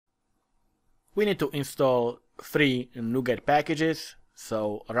we need to install 3 NuGet packages.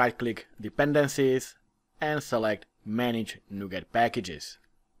 So right click dependencies and select manage NuGet packages.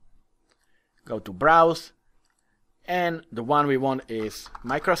 Go to browse, and the one we want is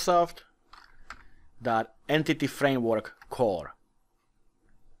Microsoft.EntityFramework Core.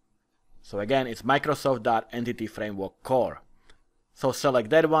 So again, it's Microsoft.EntityFramework Core. So select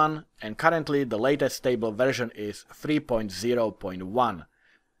that one, and currently the latest stable version is 3.0.1.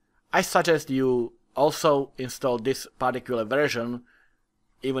 I suggest you also install this particular version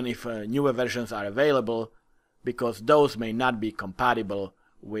even if newer versions are available, because those may not be compatible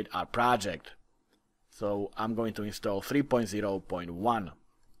with our project. So I'm going to install 3.0.1.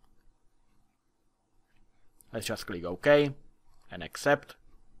 Let's just click OK and accept.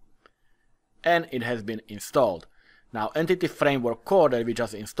 And it has been installed. Now, Entity Framework Core that we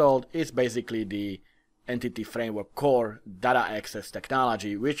just installed is basically the Entity Framework Core data access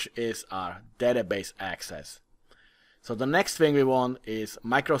technology, which is our database access. So the next thing we want is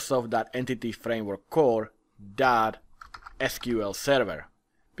Microsoft.EntityFrameworkCore.SQL Server,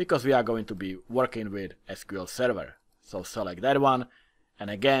 because we are going to be working with SQL Server. So select that one, and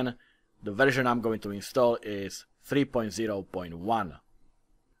again, the version I'm going to install is 3.0.1.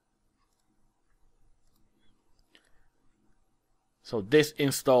 So this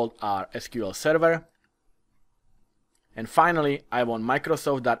installed our SQL Server. And finally, I want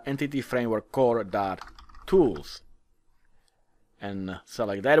Microsoft.EntityFrameworkCore.Tools. And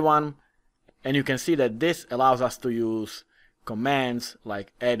select that one. And you can see that this allows us to use commands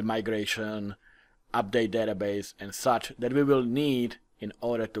like add migration, update database, and such that we will need in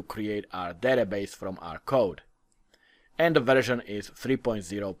order to create our database from our code. And the version is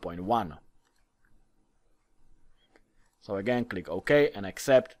 3.0.1. So again, click OK and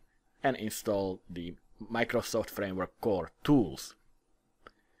accept, and install the Microsoft Framework Core tools.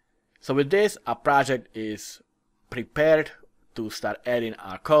 So with this, our project is prepared to start adding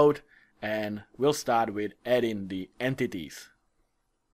our code, and we'll start with adding the entities.